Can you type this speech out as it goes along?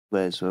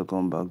Guys,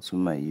 welcome back to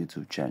my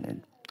YouTube channel.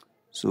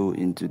 So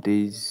in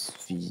today's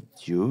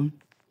video,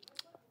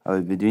 I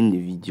will be doing the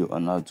video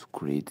on how to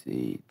create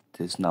a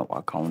Textnow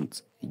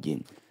account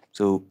again.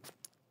 So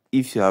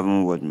if you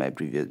haven't watched my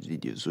previous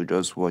video, so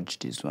just watch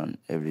this one.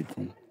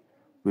 Everything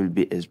will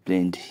be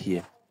explained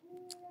here.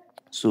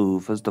 So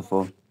first of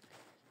all,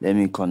 let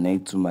me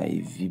connect to my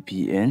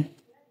VPN.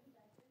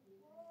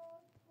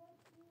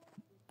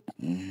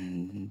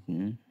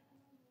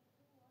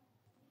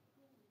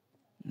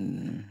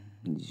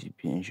 This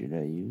VPN should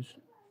I use?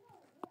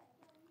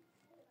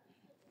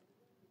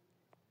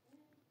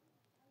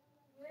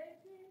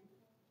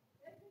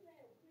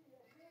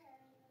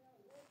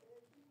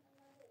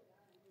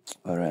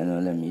 Alright, now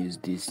let me use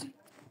this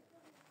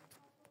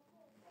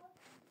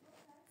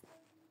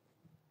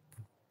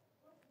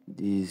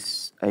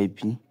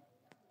IP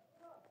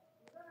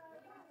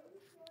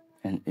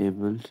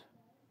enabled.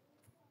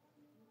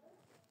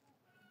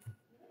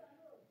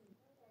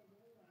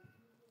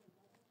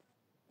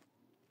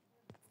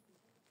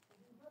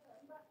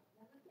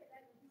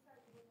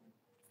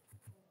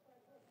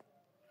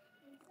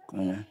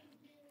 Gonna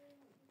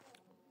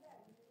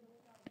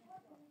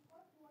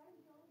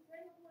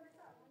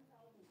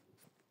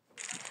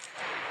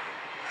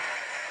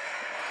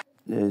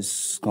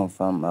let's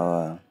confirm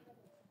our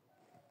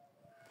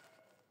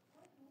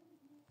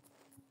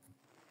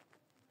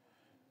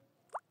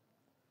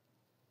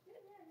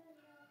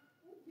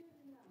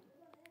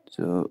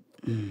so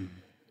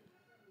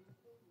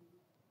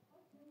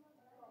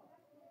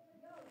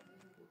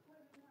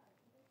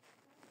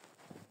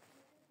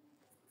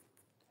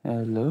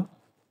hello.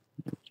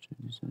 Let's try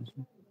this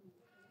also.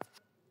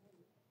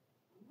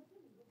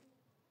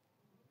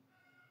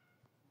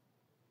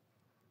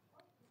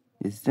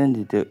 It's then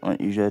detect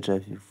unusual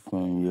traffic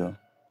from your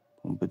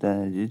computer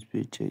and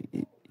display check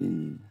it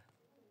in.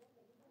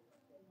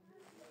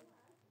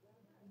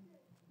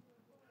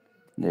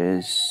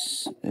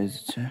 Let's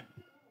try.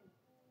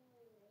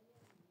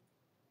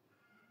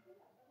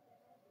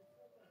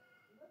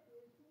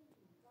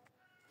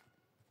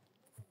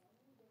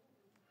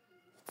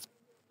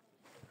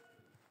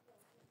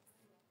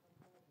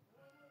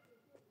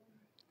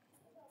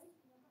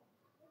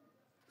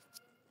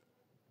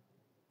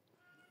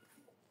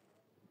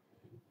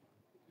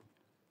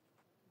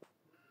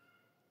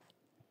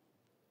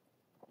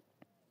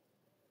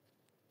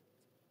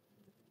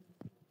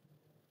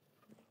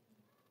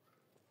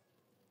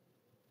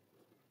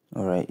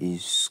 Alright,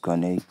 it's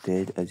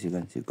connected. As you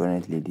can see,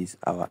 currently this is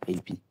our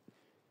IP.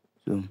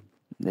 So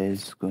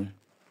let's go.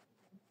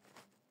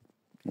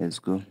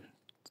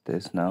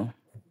 Test now.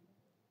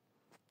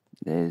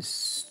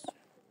 Let's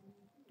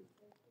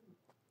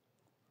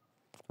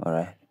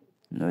alright.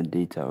 No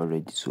data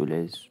already, so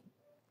let's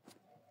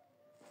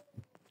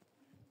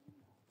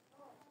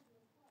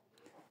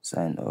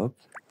sign up.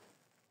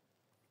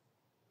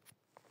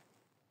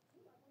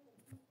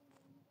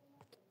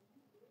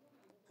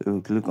 So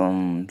we click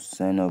on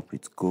sign up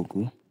with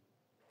Google.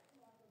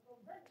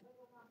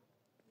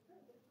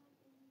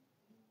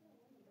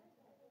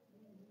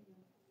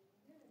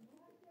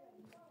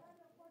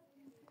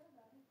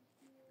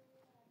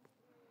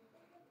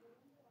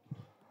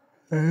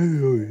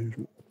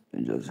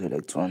 Just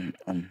select one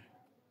and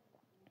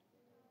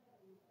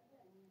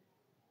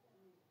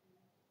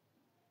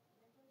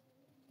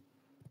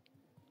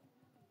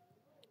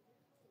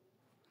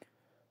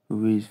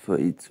wait for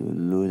it to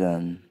load,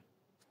 and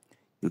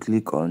you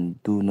click on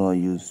do not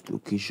use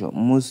location.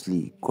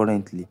 Mostly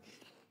currently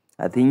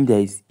I think there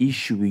is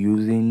issue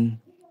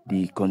using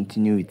the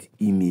continue with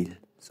email,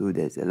 so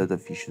there's a lot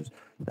of issues.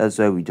 That's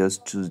why we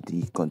just choose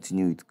the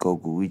continue with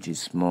Google, which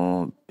is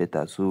more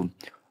better. So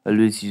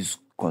always use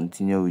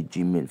continue with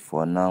Gmail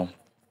for now.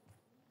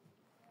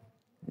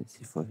 Let's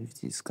see,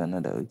 450 is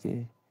Canada.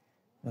 Okay,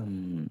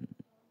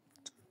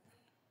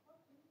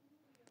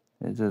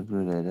 let's just go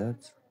like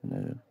that.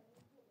 Canada.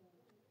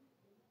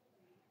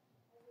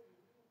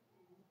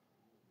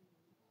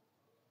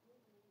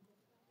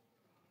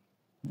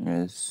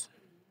 Yes,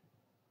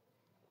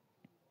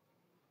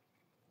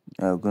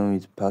 I'm going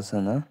with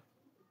personal.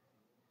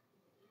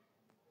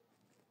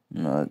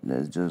 No,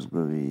 let's just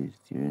go with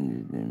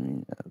Steven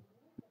Name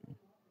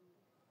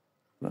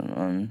going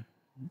on.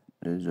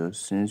 Let's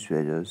just, since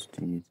we're just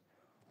doing it.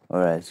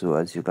 Alright, so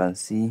as you can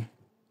see,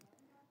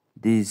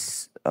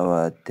 this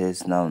our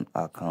Textnow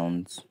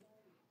account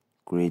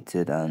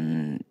created,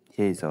 and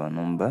here is our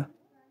number.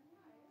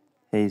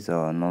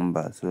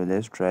 So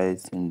let's try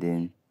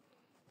sending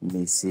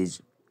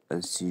message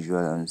as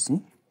usual and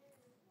see.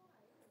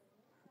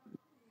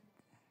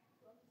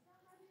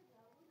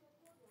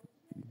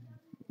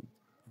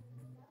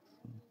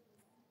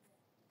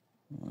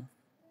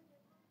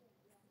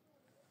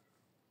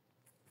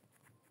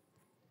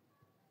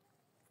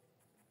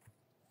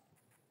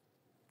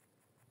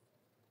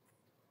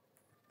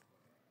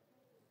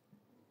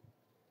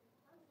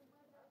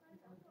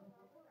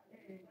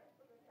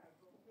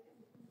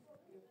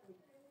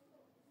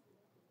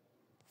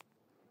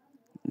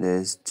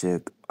 Let's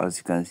check. As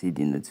you can see,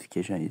 the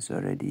notification is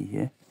already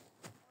here.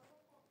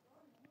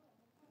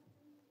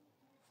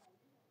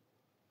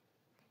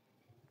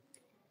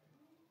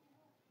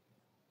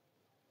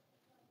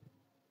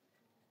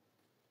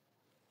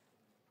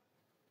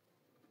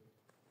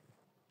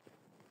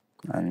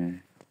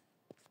 And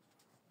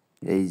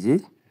here is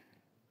it.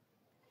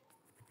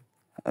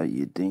 How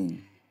you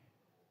doing?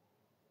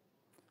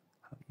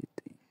 How you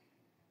doing?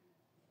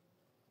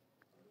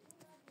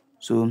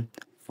 So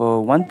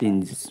for one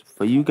thing,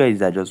 for you guys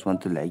that just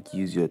want to like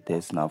use your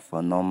Textnow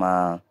for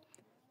normal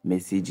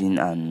messaging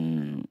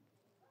and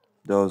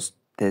just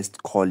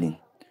test calling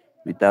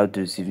without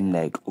receiving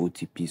like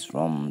OTPs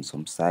from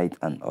some site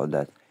and all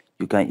that,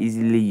 you can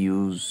easily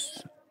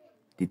use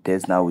the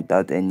Textnow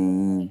without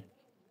any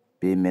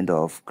payment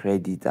of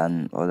credit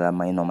and other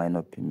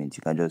minor payments.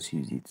 You can just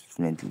use it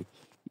fluently.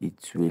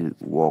 It will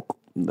work.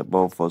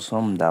 But for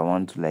some that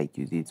want to like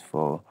use it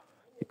for,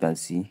 you can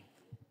see,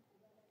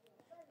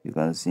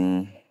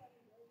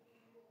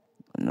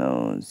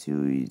 no, see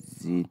who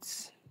is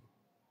it.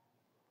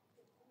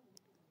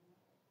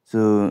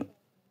 So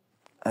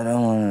I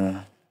don't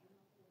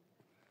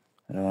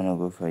wanna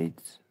go for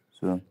it.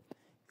 So you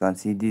can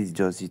see this is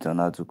just it on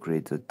how to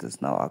create a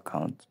Textnow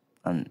account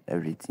and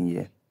everything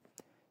here.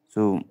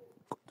 So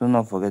do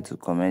not forget to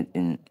comment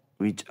in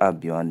which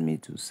app you want me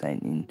to sign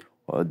in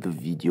or the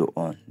video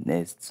on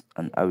next,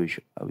 and I will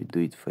do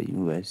it for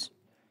you guys.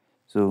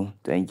 So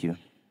thank you.